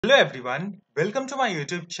Hello everyone, welcome to my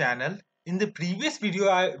YouTube channel. In the previous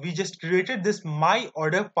video, we just created this my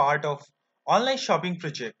order part of online shopping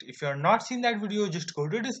project. If you have not seen that video, just go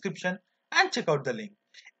to the description and check out the link.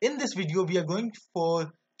 In this video, we are going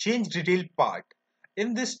for change detail part.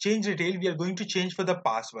 In this change detail, we are going to change for the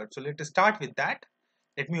password. So let us start with that.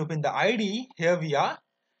 Let me open the IDE. Here we are.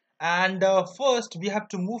 And first, we have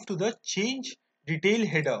to move to the change detail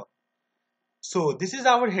header. So this is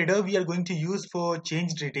our header we are going to use for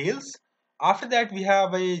change details. After that we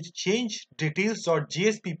have a change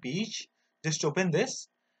details.jsp page. Just open this,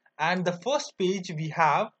 and the first page we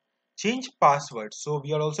have change password. So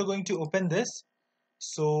we are also going to open this.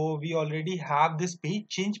 So we already have this page,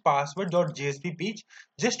 change password.jsp page.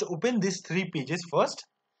 Just open these three pages first.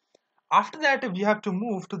 After that we have to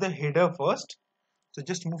move to the header first. So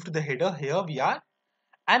just move to the header. Here we are.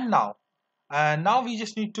 And now we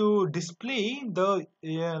just need to display the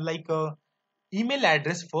email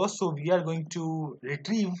address first. So we are going to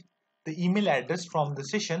retrieve the email address from the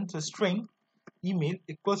session. So string email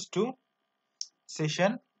equals to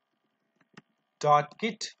session dot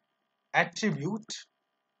get attribute,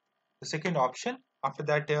 the second option. After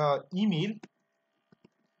that email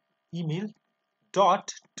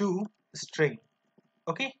dot to string.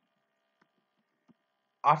 Okay,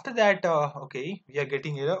 after that okay, we are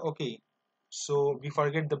getting here. Okay, so we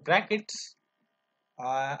forget the brackets,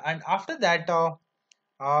 and after that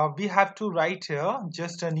we have to write here,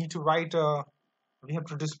 just need to write, we have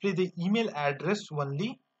to display the email address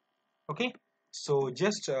only. Okay, so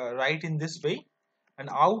just write in this way, and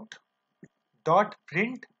out dot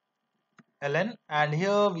print ln, and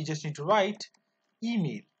here we just need to write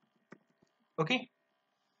email. Okay,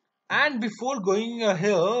 and before going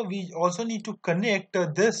here, we also need to connect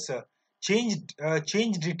this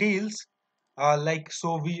change details,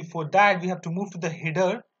 so we, for that we have to move to the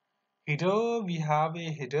header. We have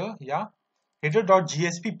a header, yeah,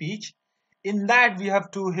 header.jsp page. In that we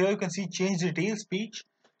have to, here you can see change details page.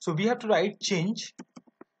 So we have to write change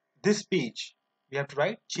this page. We have to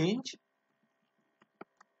write change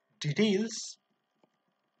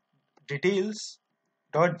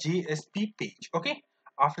details.jsp page. Okay,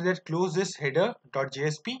 after that close this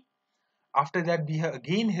header.jsp. After that we have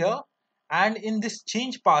again here, and in this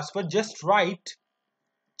change password just write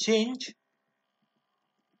change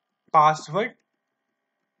password.jsp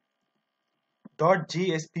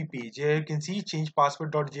page. Here you can see change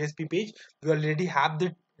password.jsp page. We already have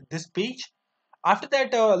this page. After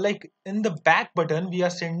that like in the back button, we are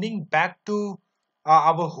sending back to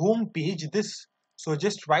our home page this. So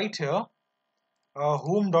just write here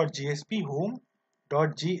home.jsp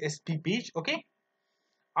page. Okay,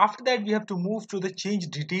 after that we have to move to the change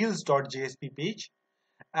details.jsp page,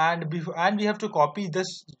 and we have to copy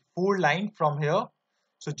this 4 line from here.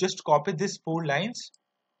 So just copy this 4 lines,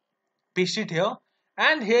 paste it here,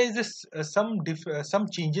 and here is this some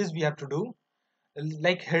changes we have to do.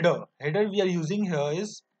 Like header we are using here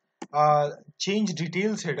is change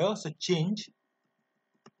details header. So change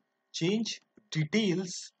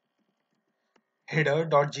details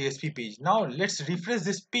header.jsp page. Now let's refresh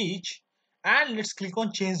this page and let's click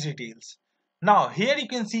on change details. Now here you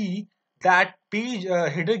can see that page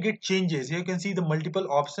header get changes. Here you can see the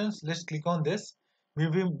multiple options. Let's click on this.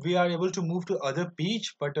 We are able to move to other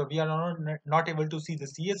page, but we are not able to see the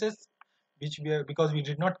CSS, which we are, because we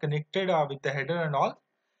did not connected with the header and all.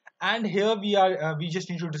 And here we are, we just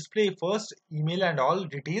need to display first email and all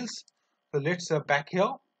details. So let's back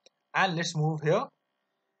here and let's move here,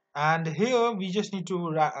 and here we just need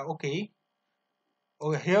to okay,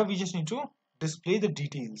 over here we just need to display the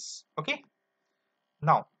details. Okay,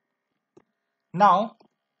 now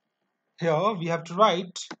here we have to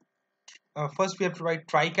write, first we have to write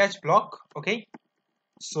try catch block. Okay,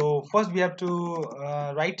 so first we have to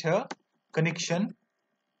write here connection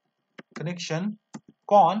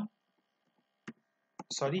con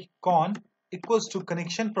equals to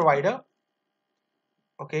connection provider.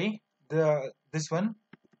 Okay, this one,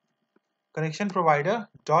 connection provider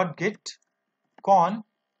dot get con,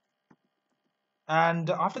 and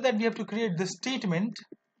after that we have to create this statement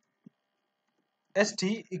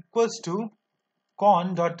st equals to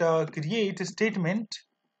con dot create statement.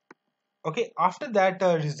 Okay, after that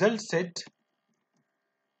result set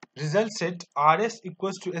rs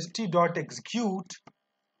equals to st dot execute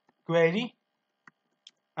query,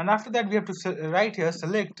 and after that we have to write here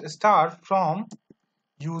select star from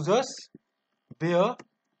users where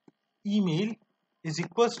email is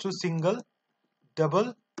equals to single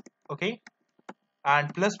double, okay,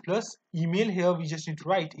 and plus email. Here we just need to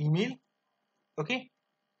write email. Okay,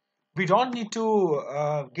 we don't need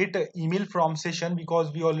to get an email from session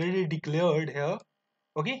because we already declared here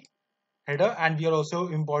Okay, header, and we are also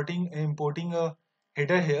importing a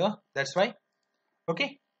header here. That's why.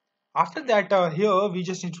 Okay. After that, here we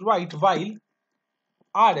just need to write while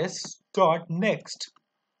rs dot next.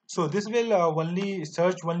 So this will only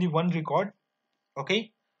search only one record.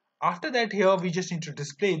 Okay. After that, here we just need to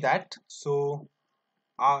display that. So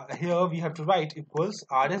here we have to write equals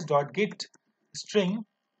rs dot get string,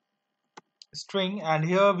 and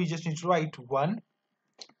here we just need to write 1.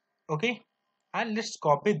 Okay, and let's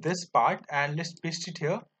copy this part and let's paste it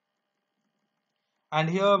here, and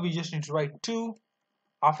here we just need to write 2.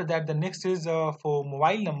 After that, the next is for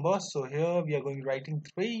mobile number, so here we are going writing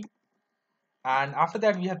 3, and after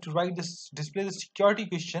that we have to write this display the security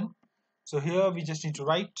question, so here we just need to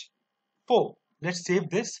write 4. Let's save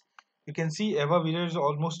this. You can see ever video is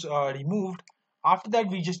almost removed. After that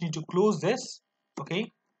we just need to close this.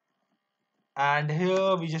 Okay, and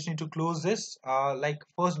here we just need to close this, like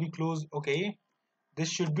first we close. Okay, this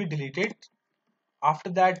should be deleted. After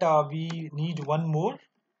that we need one more.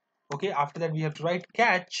 Okay, after that we have to write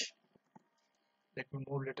catch. Let me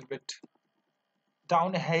move a little bit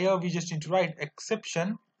down. Here we just need to write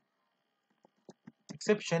exception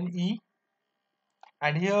e,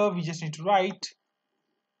 and here we just need to write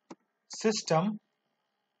system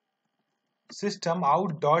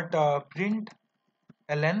out dot print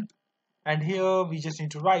ln, and here we just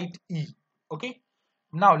need to write e. Okay,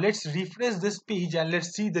 now let's refresh this page and let's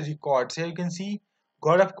see the records. Here you can see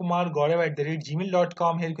Gaurav Kumar,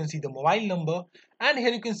 gaurav@gmail.com. Here you can see the mobile number, and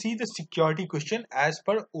here you can see the security question as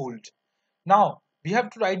per old. Now we have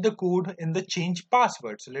to write the code in the change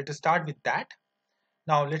password. So let us start with that.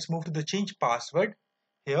 Now let's move to the change password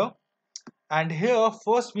here. And here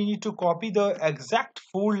first we need to copy the exact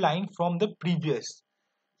 4 line from the previous.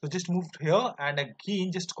 So just move here and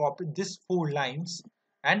again just copy this 4 lines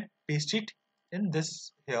and paste it in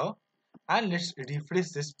this here. And let's refresh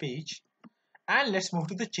this page and let's move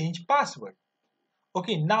to the change password.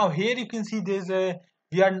 Okay, now here you can see there's a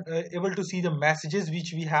we are able to see the messages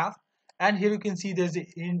which we have, and here you can see there's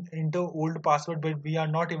enter old password, but we are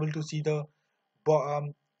not able to see the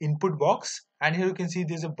input box, and here you can see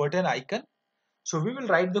there's a button icon. So we will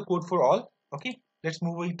write the code for all. Okay, let's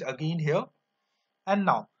move it again here. And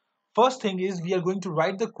now first thing is we are going to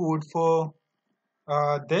write the code for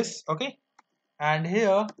this. Okay, and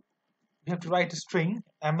here we have to write a string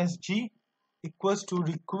msg equals to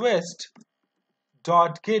request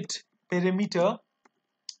dot get parameter,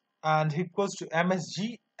 and equals to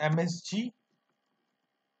msg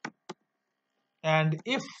and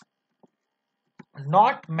if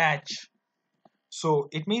not match. So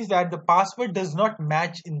it means that the password does not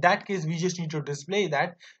match. In that case we just need to display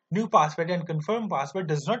that new password and confirm password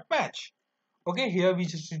does not match. Okay, here we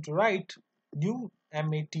just need to write new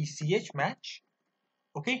match.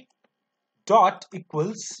 Okay, dot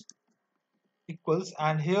equals,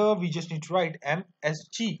 and here we just need to write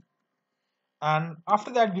msg, and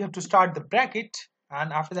after that we have to start the bracket,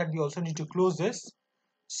 and after that we also need to close this.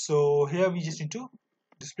 So here we just need to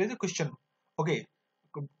display the question. Okay,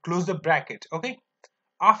 close the bracket. Okay,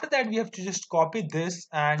 after that we have to just copy this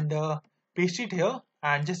and paste it here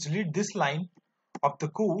and just delete this line of the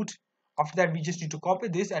code. After that we just need to copy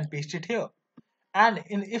this and paste it here, and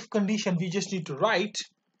in if condition we just need to write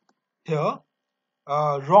here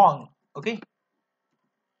wrong.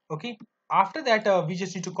 Okay, after that we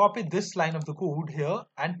just need to copy this line of the code here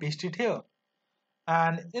and paste it here,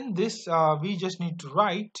 and in this we just need to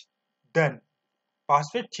write done.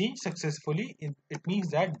 Password change successfully, it means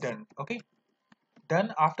that done. Okay,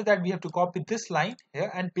 done. After that we have to copy this line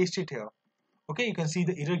here and paste it here. Okay, you can see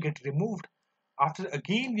the error get removed. After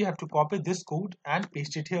again we have to copy this code and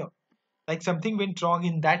paste it here, like something went wrong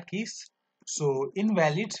in that case, so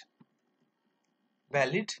invalid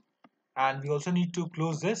valid, and we also need to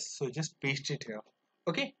close this, so just paste it here.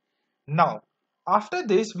 Okay, now after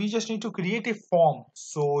this we just need to create a form,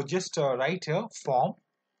 so just write here form,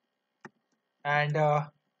 and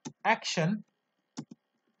action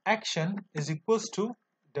is equals to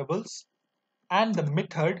doubles, and the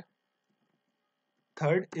method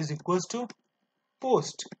third is equals to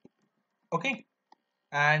post. Okay,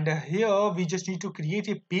 and here we just need to create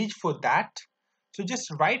a page for that. So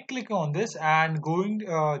just right click on this and going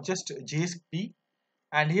just JSP,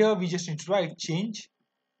 and here we just need to write change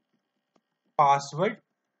password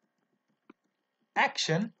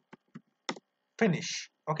action finish.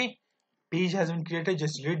 Okay, page has been created.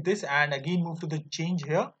 Just delete this and again move to the change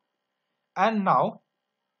here, and now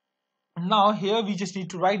here we just need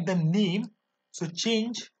to write the name. So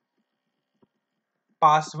change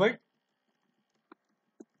password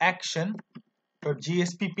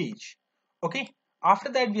action.jsp page. Okay,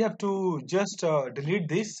 After that, we have to just delete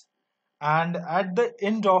this, and at the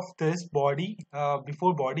end of this body,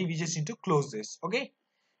 before body, we just need to close this. Okay,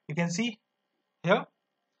 you can see here.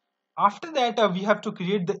 After that, we have to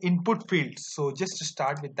create the input fields. So just to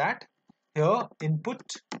start with that, here input,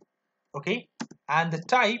 okay, and the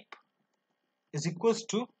type is equals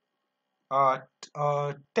to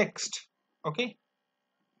text, okay,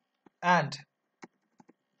 and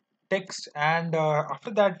text, and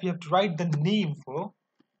after that we have to write the name. For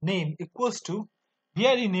name equals to, we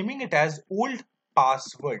are renaming it as old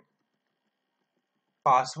password,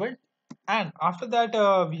 and after that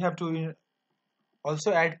we have to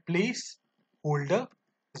also add place holder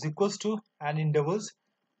is equals to, and in doubles,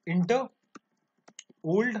 enter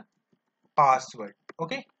old password.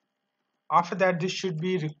 Okay, after that this should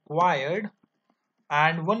be required,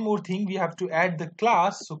 and one more thing, we have to add the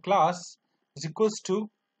class. So class is equals to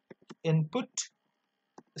input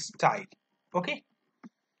style. Okay,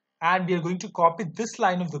 and we are going to copy this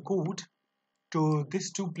line of the code to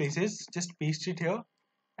these two places. Just paste it here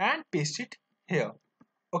and paste it here.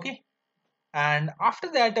 Okay, and after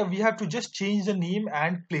that we have to just change the name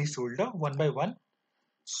and placeholder one by one.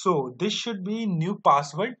 So this should be new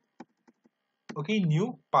password. Okay,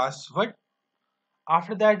 new password.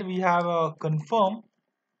 After that we have a confirm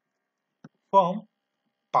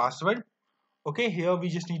password. Okay, here we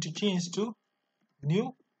just need to change to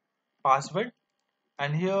new password,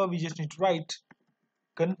 and here we just need to write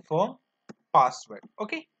confirm password.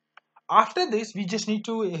 Okay, after this we just need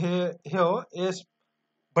to, here is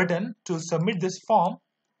button to submit this form.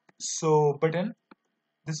 So button,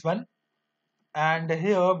 this one, and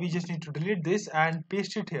here we just need to delete this and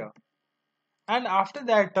paste it here. And after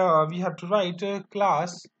that we have to write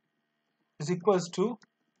class is equals to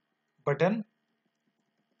button.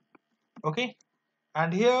 Okay,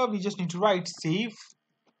 and here we just need to write save.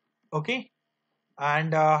 Okay,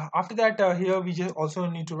 and after that here we just also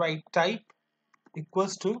need to write type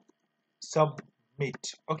equals to submit.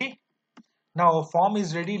 Okay, now our form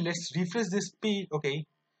is ready. Let's refresh this page. Okay,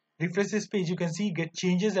 refresh this page. You can see get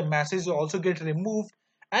changes and messages also get removed,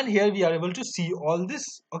 and here we are able to see all this.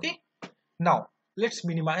 Okay, now let's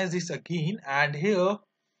minimize this again, and here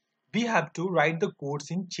we have to write the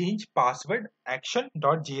codes in change password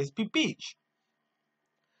action.jsp page.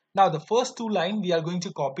 Now the first two lines we are going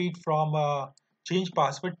to copy it from change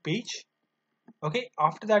password page. Okay,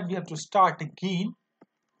 after that we have to start again.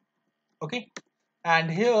 Okay, and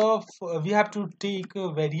here we have to take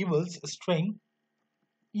variables string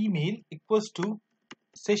email equals to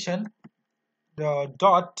session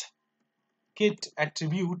dot get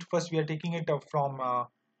attribute. First we are taking it from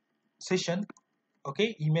session,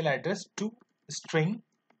 okay, email address to string.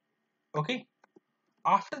 Okay,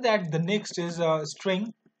 after that the next is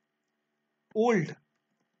string old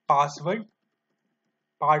password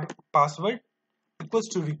password equals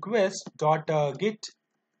to request dot get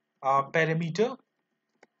parameter,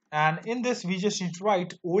 and in this we just need to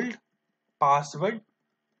write old password.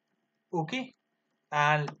 Okay,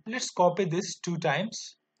 and let's copy this two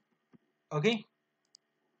times. Okay,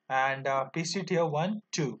 and paste it here, 1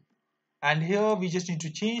 2, and here we just need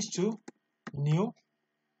to change to new,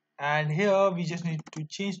 and here we just need to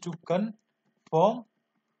change to confirm.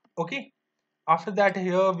 Okay, after that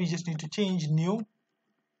here we just need to change new,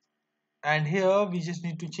 and here we just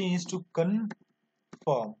need to change to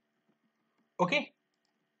confirm. Okay,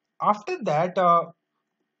 after that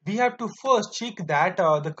we have to first check that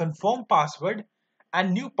the confirm password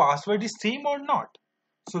and new password is same or not.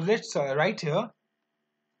 So let's write here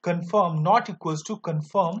confirm not equals to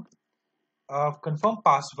confirm confirm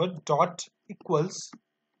password dot equals,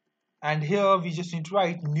 and here we just need to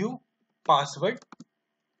write new password.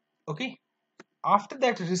 Okay, after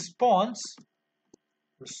that response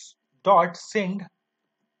dot send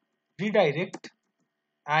redirect,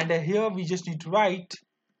 and here we just need to write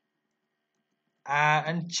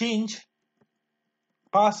and change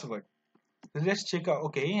password. So let's check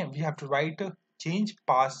okay, we have to write change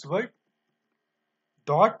password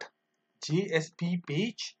dot JSP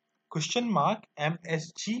page question mark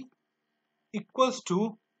MSG equals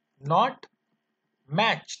to not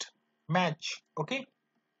match. Okay,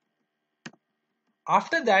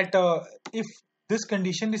 after that if this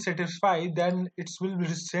condition is satisfied, then it will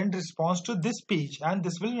send response to this page, and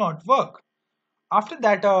this will not work. After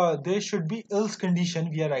that there should be else condition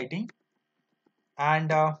we are writing,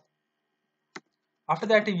 and after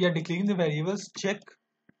that we are declaring the variables check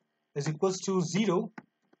is equals to 0,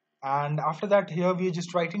 and after that here we are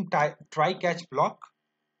just writing try catch block.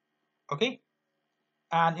 Okay,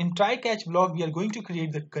 and in try catch block we are going to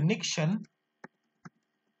create the connection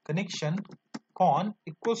con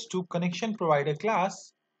equals to connection provider class,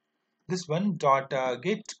 this one dot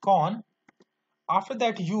get con. After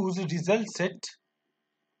that, use result set.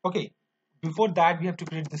 Okay, before that we have to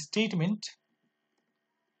create the statement.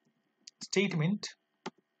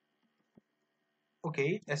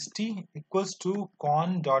 Okay, st equals to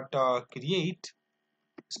con dot create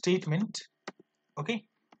statement. Okay,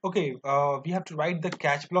 we have to write the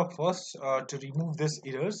catch block first to remove this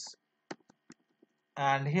errors,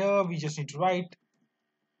 and here we just need to write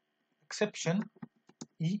exception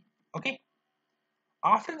e. Okay,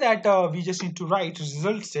 after that we just need to write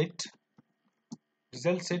result set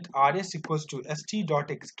rs equals to st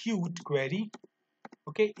dot execute query.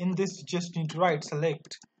 Okay, in this just need to write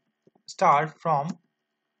select star from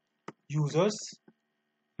users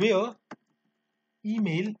where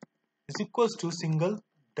email is equals to single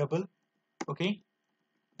double, okay,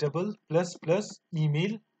 double plus plus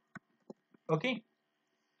email. Okay,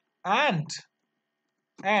 and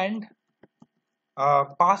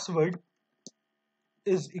password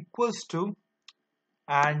is equals to,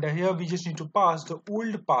 and here we just need to pass the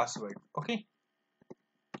old password. Okay,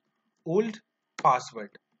 old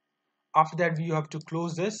password. After that we have to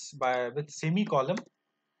close this by with semicolon,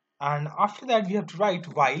 and after that we have to write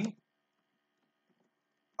while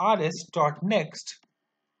rs dot next,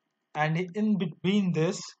 and in between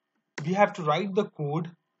this we have to write the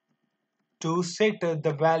code to set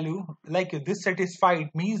the value, like this satisfied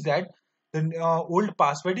means that the old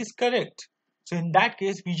password is correct. So in that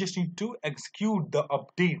case we just need to execute the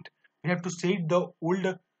update. We have to set the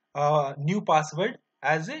old new password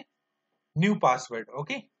as a new password.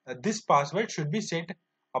 Okay, this password should be set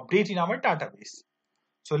update in our database.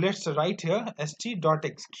 So let's write here st dot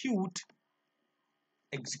execute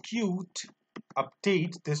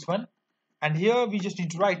update, this one, and here we just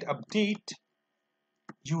need to write update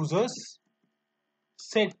users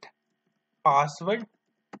set password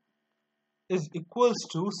is equals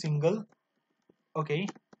to single, okay,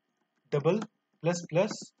 double plus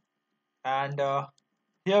plus, and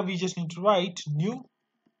here we just need to write new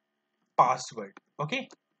password. Okay,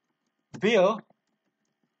 where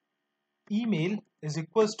email is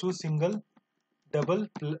equals to single double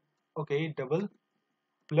okay, double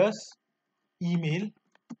plus email.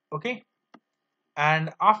 Okay,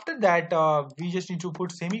 and after that we just need to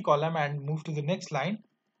put semicolon and move to the next line.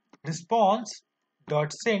 Response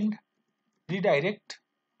dot send redirect.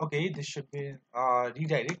 Okay, this should be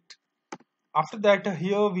redirect. After that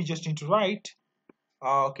here we just need to write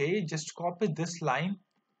okay, just copy this line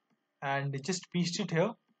and just paste it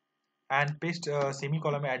here and paste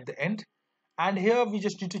semicolon at the end, and here we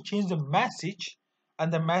just need to change the message,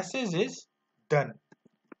 and the message is done.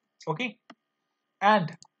 Okay,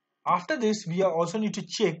 and after this we also need to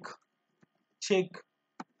check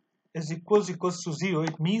is equals to 0.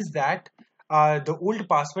 It means that the old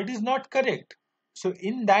password is not correct. So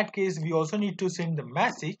in that case we also need to send the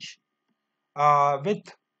message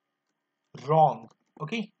with wrong.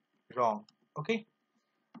 Okay, wrong. Okay,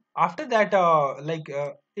 after that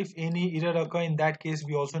if any error occur, in that case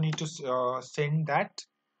we also need to send that,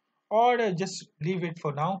 or just leave it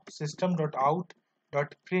for now.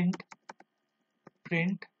 System.out.print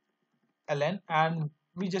ln, and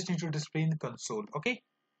we just need to display in the console. Okay,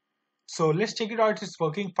 so let's check it out if it's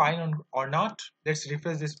working fine or not. Let's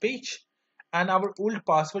refresh this page, and our old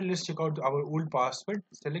password, let's check out our old password.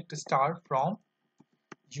 Select star from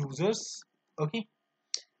users. Okay,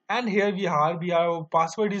 and here we are, our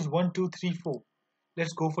password is 1234.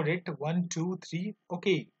 Let's go for it. 123.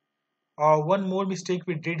 Okay, one more mistake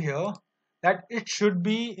we did here, that it should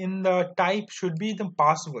be in the type should be the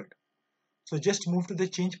password. So just move to the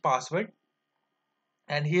change password,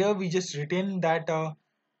 and here we just retain that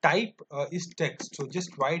type is text. So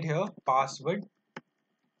just write here password.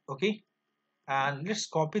 Okay, and let's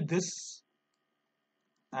copy this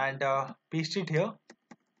and paste it here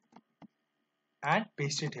and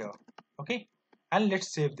paste it here. Okay, and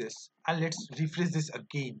let's save this and let's refresh this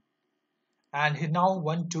again, and here now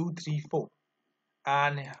 1234,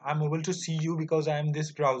 and I'm able to see you because I am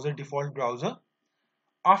this browser, default browser.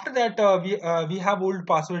 After that we have old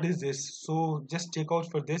password is this, so just take out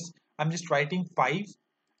for this. I'm just writing 5,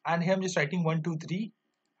 and here I'm just writing 123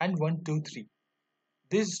 and 123.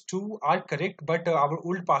 These two are correct, but our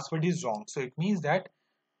old password is wrong. So it means that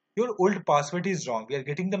your old password is wrong. We are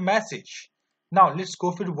getting the message. Now let's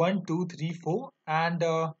go for 1234, and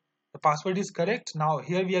the password is correct. Now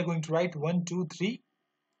here we are going to write 123,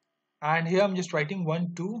 and here I'm just writing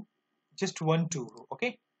 12, just 12.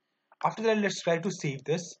 Okay, after that let's try to save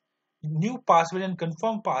this. New password and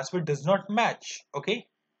confirm password does not match. Okay,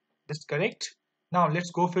 that's correct. Now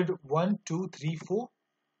let's go for 1234,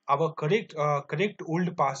 our correct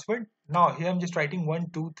old password. Now here I'm just writing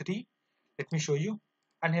 123. Let me show you.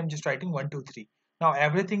 And here I'm just writing 123. Now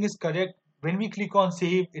everything is correct. When we click on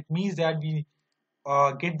save, it means that we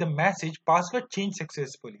get the message password changed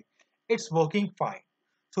successfully. It's working fine.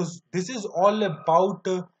 So this is all about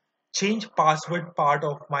change password part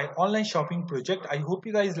of my online shopping project. I hope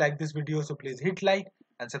you guys like this video. So please hit like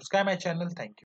and subscribe my channel. Thank you.